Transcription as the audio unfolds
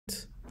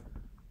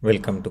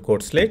Welcome to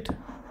Code Slate.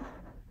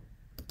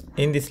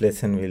 In this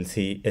lesson, we'll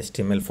see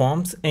HTML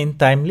forms in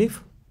Thymeleaf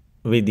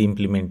with the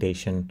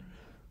implementation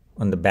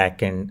on the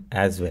back end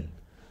as well,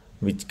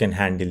 which can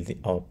handle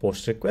our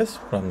post request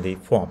from the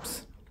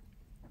forms.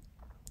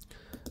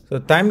 So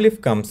Thymeleaf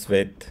comes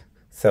with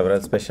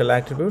several special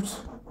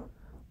attributes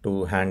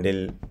to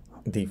handle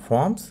the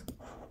forms.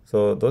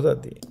 So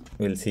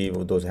we'll see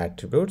those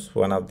attributes.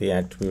 One of the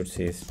attributes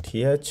is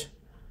th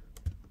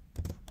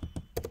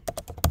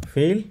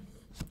field,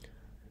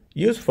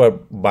 used for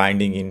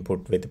binding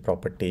input with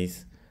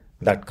properties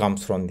that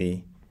comes from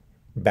the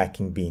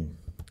backing bean,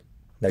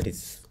 that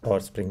is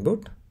our Spring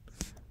Boot.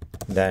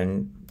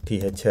 Then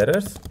th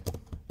errors,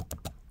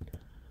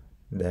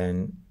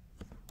 then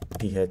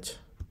th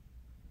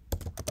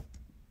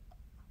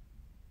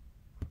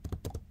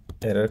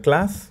error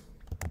class,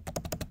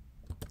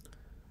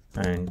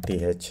 and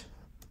th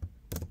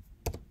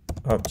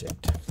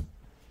object.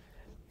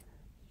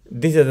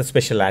 These are the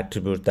special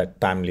attributes that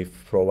Thymeleaf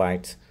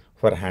provides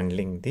for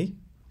handling the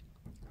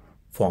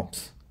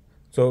forms.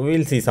 So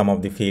we'll see some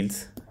of the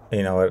fields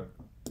in our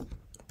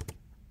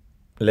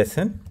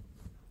lesson.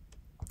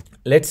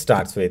 Let's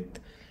start with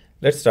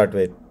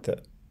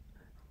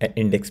an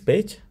index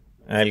page.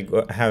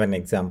 I'll have an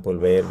example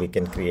where we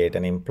can create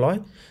an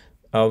employee.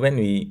 When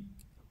we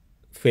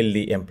fill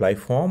the employee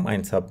form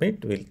and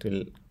submit,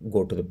 we'll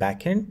go to the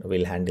backend.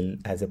 We'll handle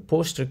as a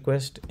post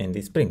request in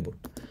the Spring Boot.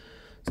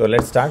 So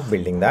let's start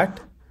building that.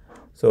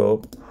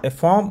 So a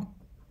form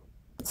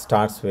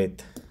starts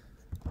with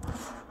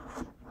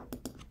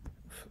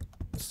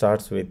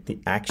the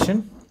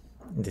action.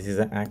 This is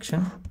an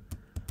action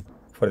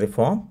for the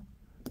form,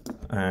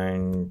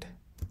 and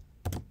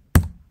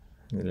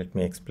let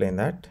me explain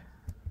that.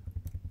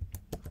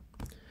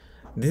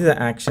 This is an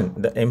action.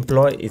 The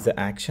employee is an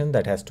action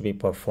that has to be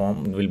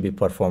performed, will be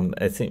performed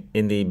as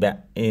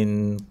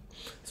in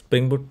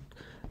Spring Boot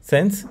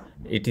sense.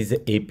 It is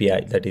an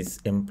API, that is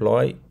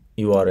employee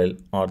URL,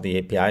 or the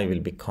API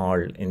will be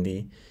called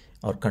in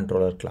our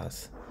controller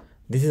class.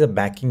 This is a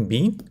backing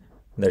bean,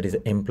 that is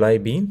employee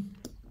bean,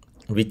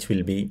 which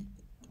will be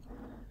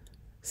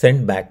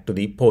sent back to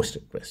the post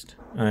request,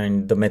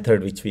 and the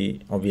method which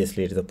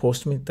obviously it is a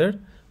post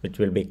method, which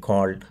will be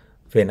called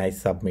when I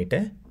submit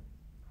a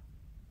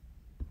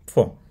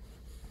form.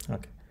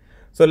 Okay,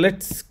 so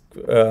this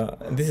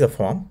is a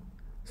form.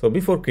 So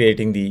before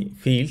creating the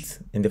fields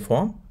in the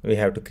form, we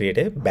have to create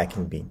a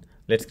backing bean.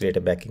 Let's create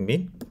a backing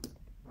bean.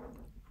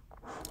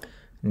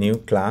 New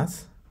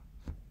class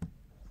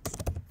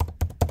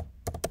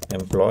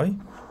employee,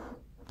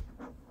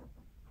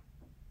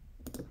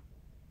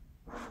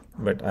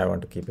 but I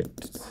want to keep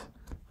it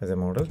as a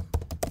model.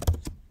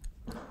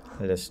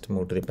 I'll just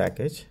move to the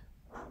package.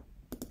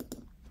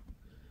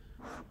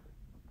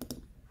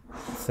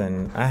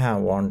 Then I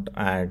want to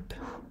add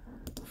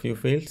few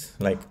fields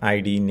like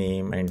ID,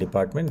 name, and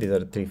department. These are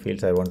the three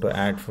fields I want to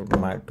add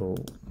to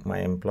my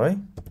employee.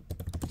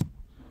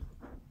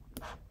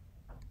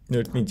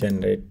 Let me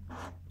generate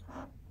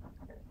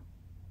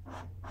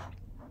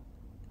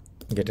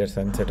getters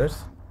and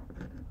setters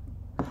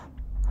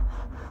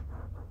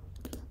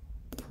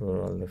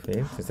for all the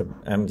fields.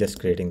 I'm just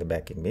creating the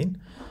backing bean,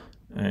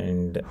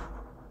 and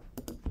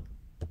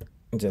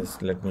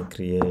just let me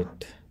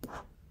create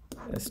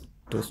a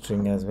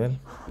toString as well.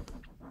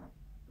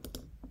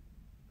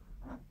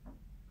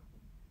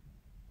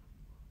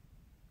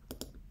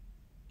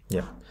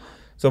 Yeah,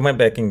 so my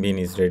backing bean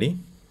is ready.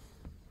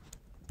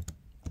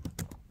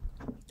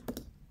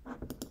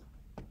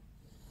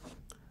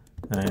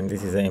 And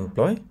this is an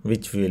employee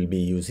which we will be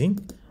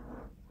using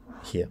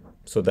here.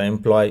 So the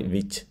employee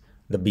which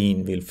the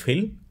bean will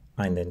fill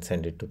and then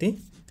send it to the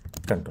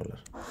controller.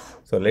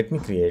 So let me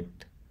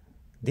create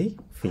the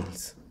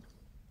fields.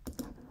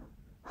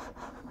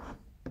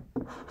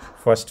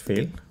 First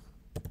field,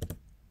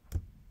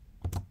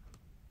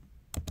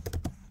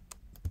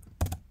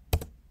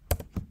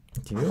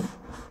 here.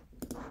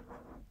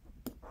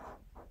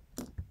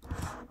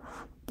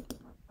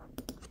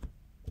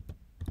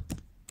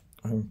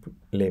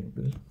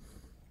 Label,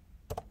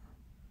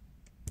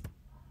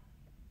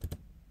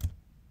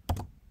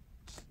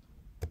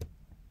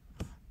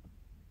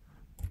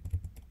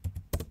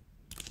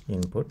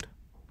 input,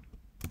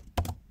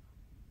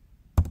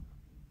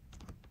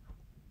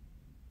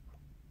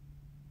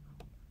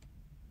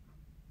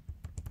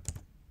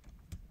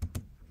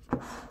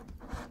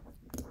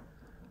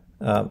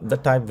 the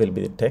type will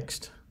be the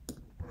text,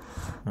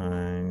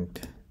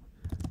 and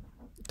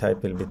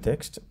type will be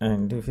text.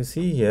 And if you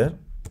see here,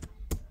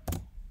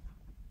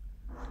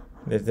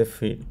 there's the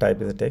field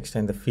type is a text,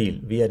 and the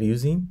field we are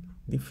using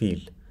the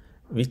field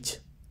which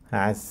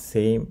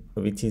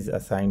is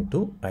assigned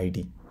to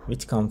ID,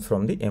 which comes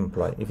from the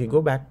employee. If you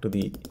go back to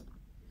the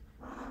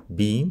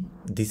bean,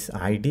 this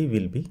ID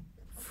will be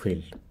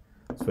filled.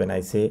 So when I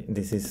say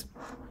this is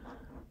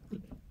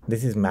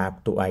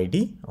mapped to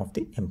ID of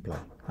the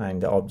employee,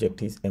 and the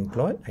object is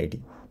employee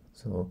ID.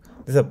 So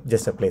this is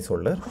just a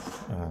placeholder.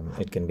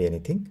 It can be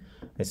anything.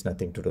 It's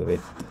nothing to do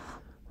with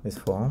this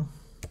form.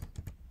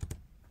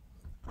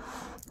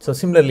 So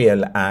similarly,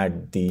 I'll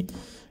add the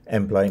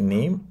employee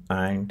name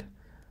and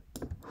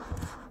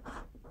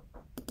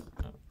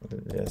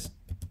just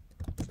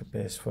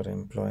paste for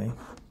employee.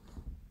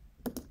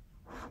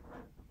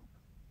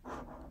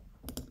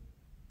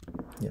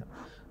 Yeah,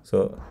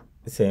 so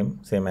same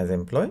as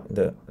employee,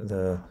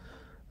 the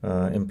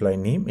employee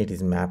name, it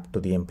is mapped to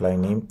the employee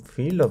name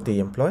field of the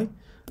employee,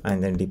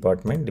 and then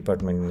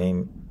department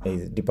name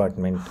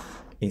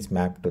is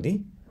mapped to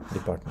the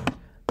department.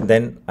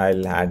 Then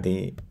I'll add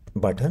the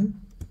button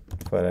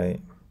for a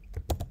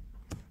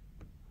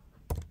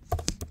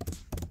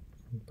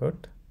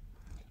input.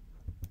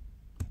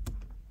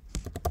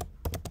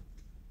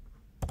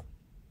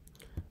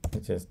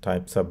 Just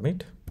type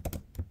submit.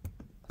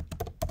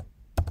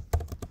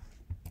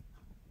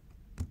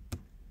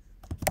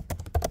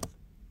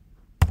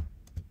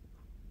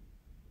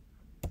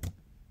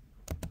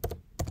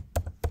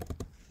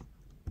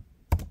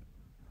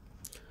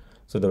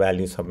 So the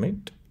value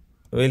submit.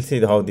 We'll see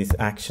how these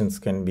actions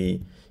can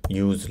be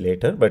used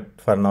later,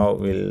 but for now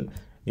we'll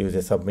use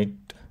a submit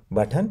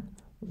button,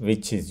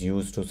 which is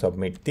used to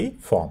submit the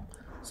form.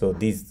 So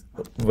these,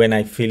 when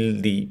I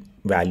fill the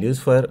values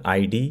for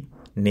ID,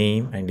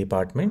 name and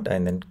department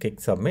and then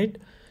click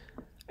submit,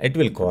 it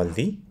will call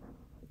the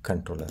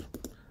controller.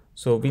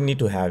 So we need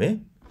to have a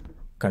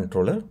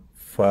controller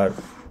for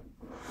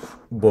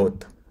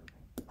both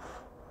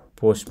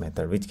post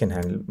method, which can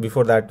handle.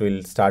 Before that,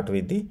 we'll start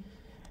with the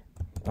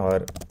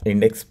our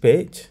index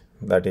page,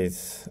 that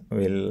is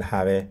will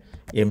have a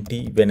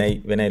empty. When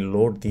I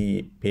load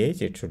the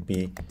page, it should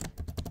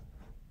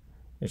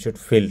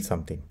fill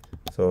something.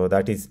 So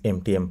that is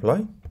empty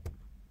employee.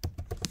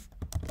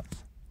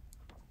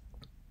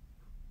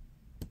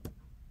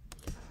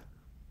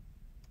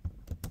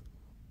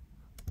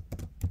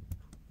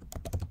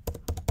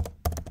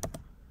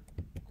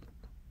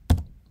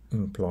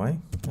 Employee,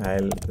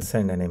 I'll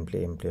send an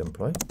empty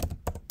employee.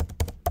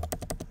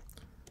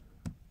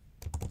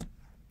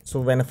 So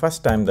when the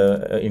first time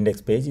the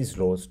index page is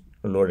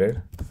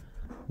loaded,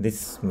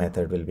 this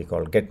method will be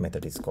called, get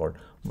method is called.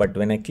 But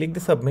when I click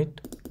the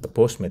submit, the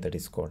post method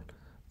is called.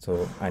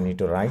 So I need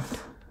to write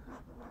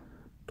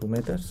two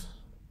methods.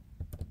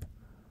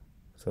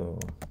 So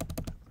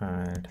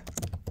add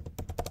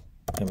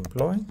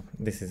employee.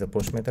 This is a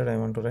post method I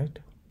want to write.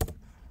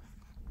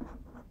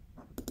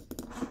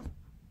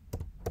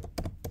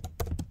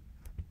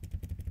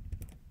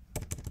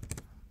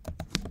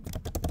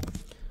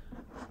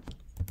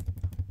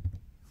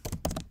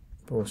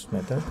 Post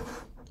method,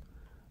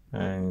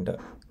 and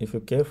if you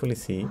carefully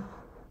see,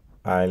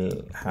 I'll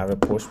have a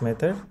post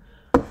method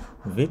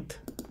with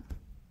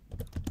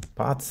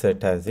path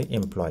set as the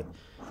employee,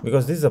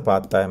 because this is a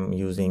path I'm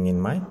using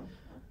in my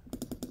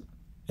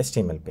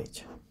HTML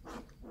page.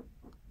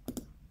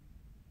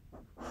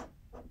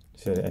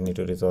 So I need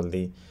to resolve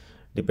the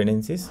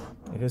dependencies.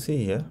 If you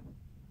see here,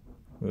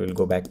 we will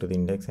go back to the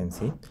index and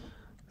see.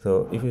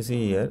 So if you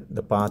see here,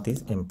 the path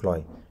is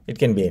employee. It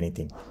can be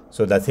anything.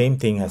 So the same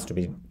thing has to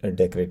be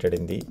decorated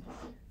in the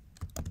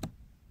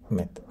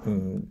method,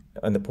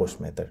 on the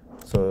post method.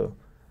 So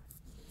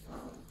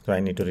I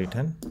need to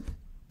return.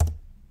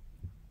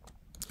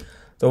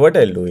 So what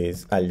I'll do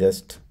is, I'll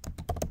just,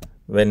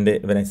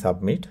 when I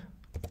submit,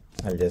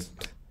 I'll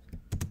just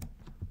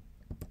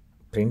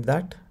print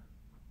that.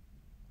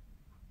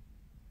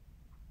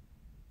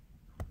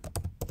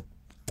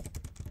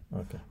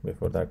 Okay,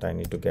 before that I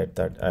need to get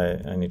that,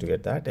 I need to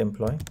get that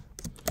employee,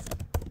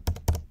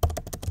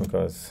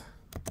 because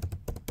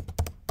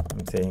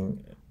I'm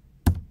saying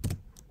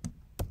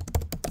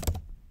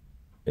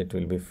it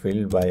will be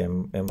filled by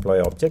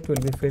employee object will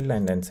be filled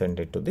and then send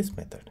it to this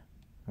method.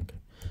 Okay,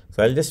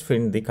 so I'll just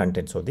fill the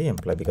contents of the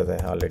employee, because I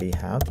already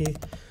have the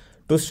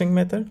toString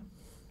method.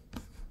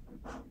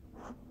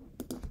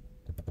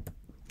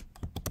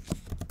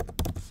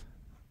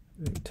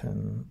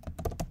 Return.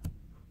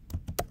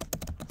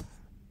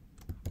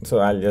 So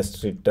I'll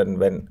just return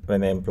when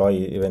the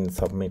employee, when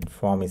submit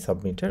form is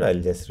submitted, I'll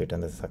just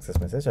return the success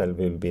message.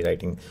 Will be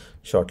writing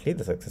shortly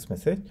the success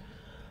message.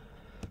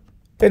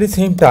 At the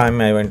same time,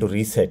 I want to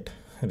reset.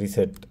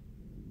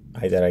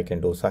 Either I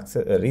can do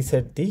success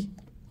reset the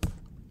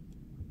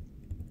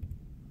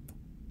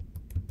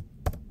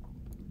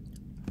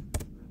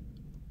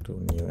to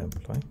new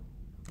employee.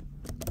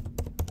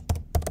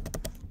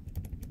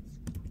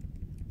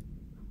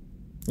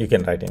 You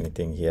can write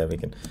anything here. We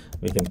can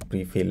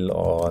pre-fill,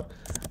 or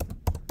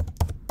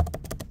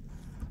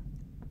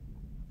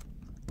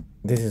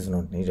this is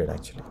not needed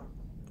actually.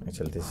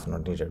 This is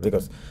not needed,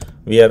 because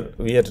we are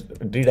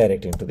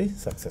redirecting to the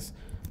success.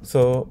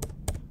 So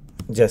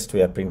just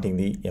we are printing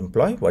the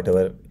employee,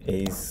 whatever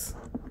is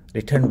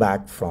returned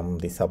back from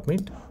the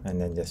submit, and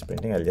then just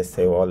printing. I'll just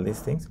save all these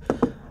things.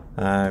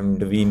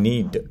 And we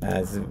need,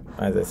 as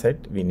I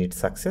said, we need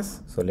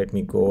success. So let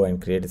me go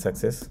and create a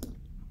success.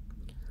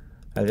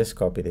 I'll just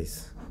copy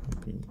this.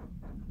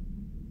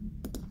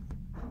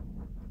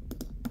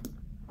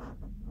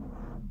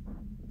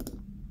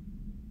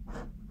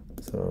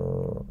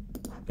 So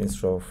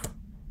instead of,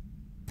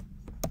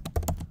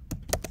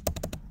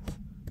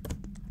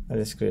 I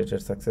just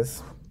created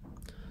success.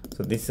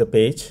 So this is a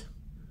page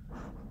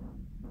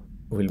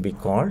will be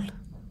called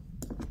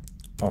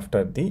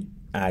after the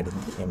adding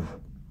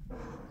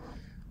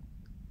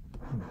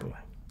employee.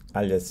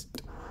 I'll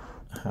just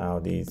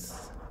have these.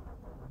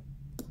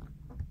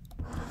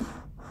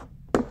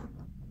 So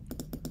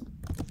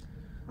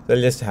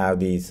I'll just have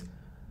these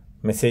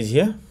message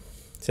here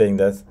saying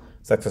that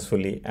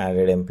successfully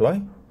added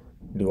employee.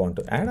 Do you want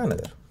to add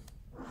another?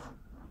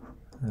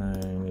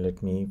 And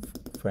let me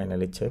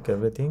finally check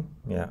everything.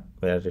 Yeah,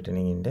 we are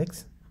returning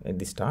index at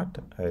the start.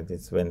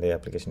 This is when the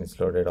application is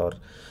loaded or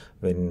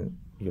when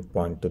you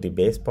point to the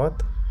base path,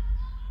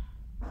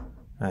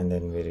 and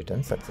then we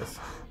return success.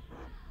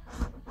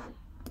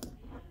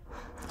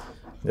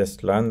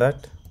 Just learn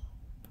that.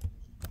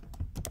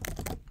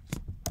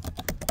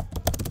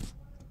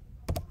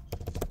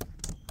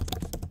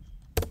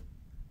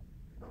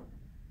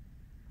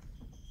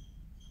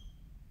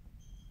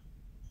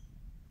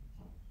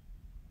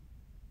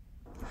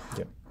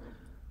 Yeah,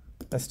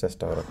 let's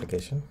test our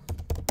application.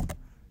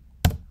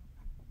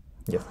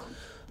 Yes,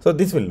 so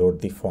this will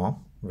load the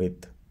form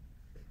with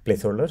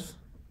placeholders,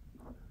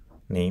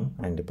 name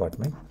and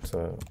department.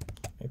 So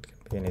it can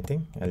be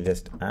anything. I'll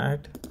just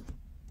add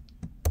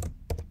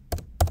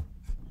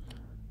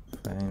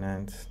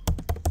finance.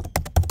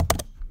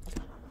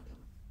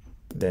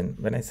 Then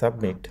when I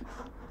submit,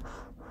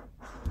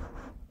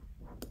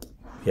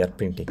 we are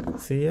printing.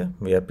 See here,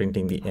 we are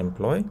printing the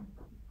employee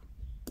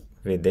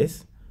with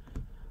this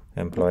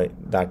employee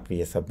that we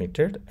have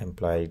submitted,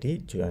 employee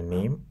ID, your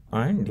name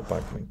and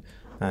department,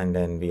 and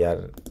then we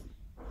are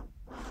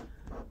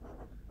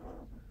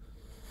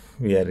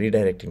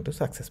redirecting to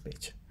success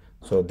page.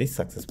 So this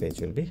success page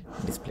will be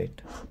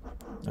displayed.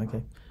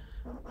 Okay,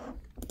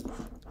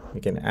 we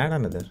can add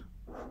another,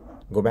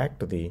 go back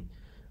to the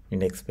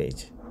index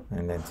page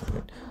and then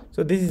submit.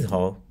 So this is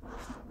how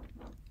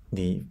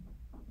the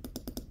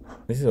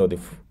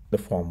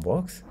form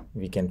works.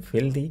 We can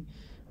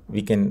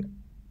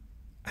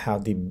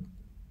have the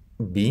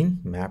bean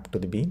mapped to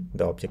the bean.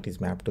 The object is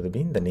mapped to the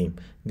bean. The name,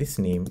 this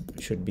name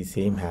should be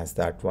same as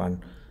that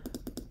one.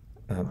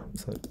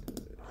 So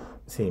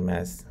same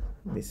as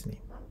this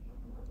name.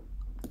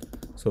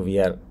 So we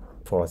are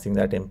forcing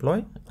that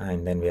employee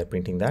and then we are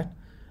printing that,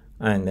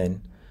 and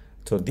then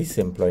so this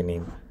employee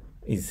name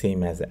is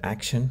same as the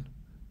action,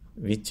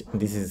 which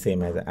this is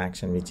same as the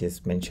action which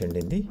is mentioned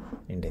in the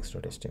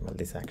index.html,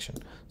 this action.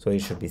 So it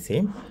should be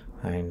same,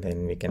 and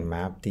then we can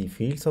map the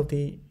fields of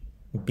the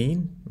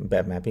bean,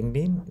 mapping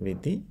bean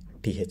with the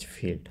th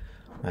field,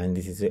 and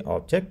this is the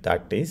object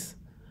that is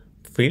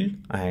filled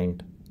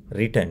and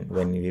written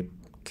when we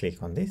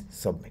click on this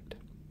submit.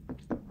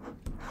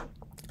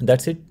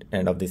 That's it,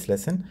 end of this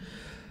lesson.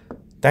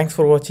 Thanks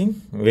for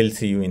watching. We'll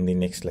see you in the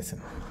next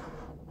lesson.